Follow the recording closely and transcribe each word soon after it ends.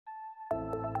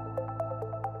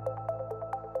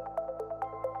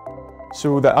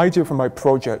So the idea for my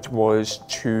project was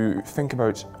to think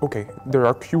about, okay, there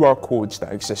are QR codes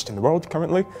that exist in the world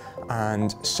currently,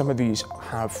 and some of these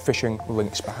have phishing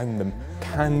links behind them.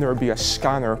 Can there be a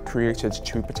scanner created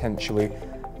to potentially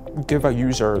give a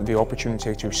user the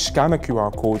opportunity to scan a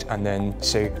QR code and then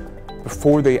say,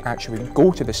 before they actually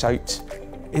go to the site,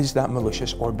 is that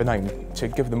malicious or benign, to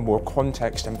give them more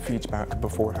context and feedback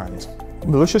beforehand.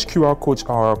 Malicious QR codes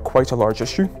are quite a large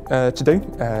issue today.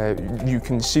 You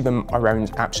can see them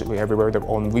around absolutely everywhere. They're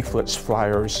on leaflets,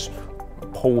 flyers,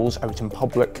 polls out in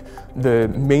public. The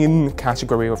main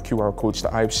category of QR codes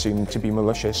that I've seen to be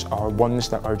malicious are ones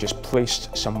that are just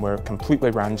placed somewhere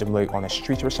completely randomly on a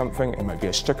street or something. It might be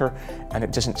a sticker, and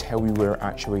it doesn't tell you where it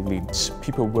actually leads.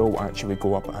 People will actually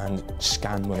go up and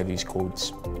scan one of these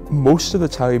codes. Most of the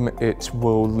time it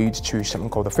will lead to something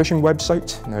called a phishing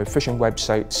website. Now, phishing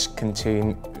websites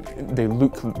they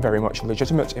look very much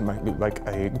legitimate. It might look like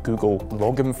a Google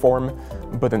login form,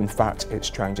 but in fact it's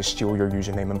trying to steal your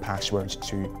username and password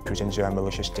to put into a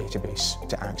malicious database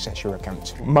to access your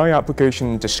account. My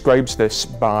application describes this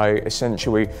by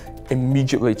essentially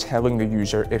immediately telling the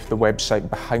user if the website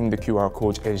behind the QR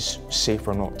code is safe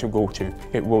or not to go to.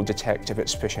 It will detect if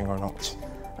it's phishing or not.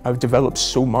 I've developed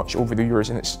so much over the years,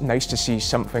 and it's nice to see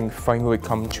something finally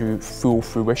come to full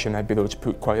fruition. I've been able to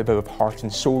put quite a bit of heart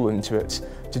and soul into it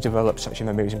to develop such an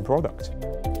amazing product.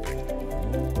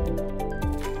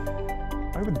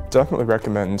 I would definitely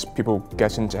recommend people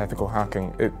get into ethical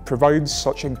hacking. It provides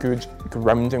such a good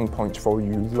grounding point for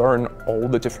you. Learn all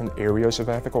the different areas of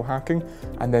ethical hacking,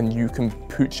 and then you can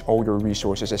put all your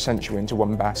resources essentially into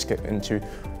one basket, into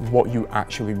what you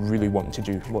actually really want to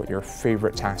do, what your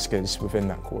favourite task is within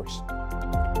that course.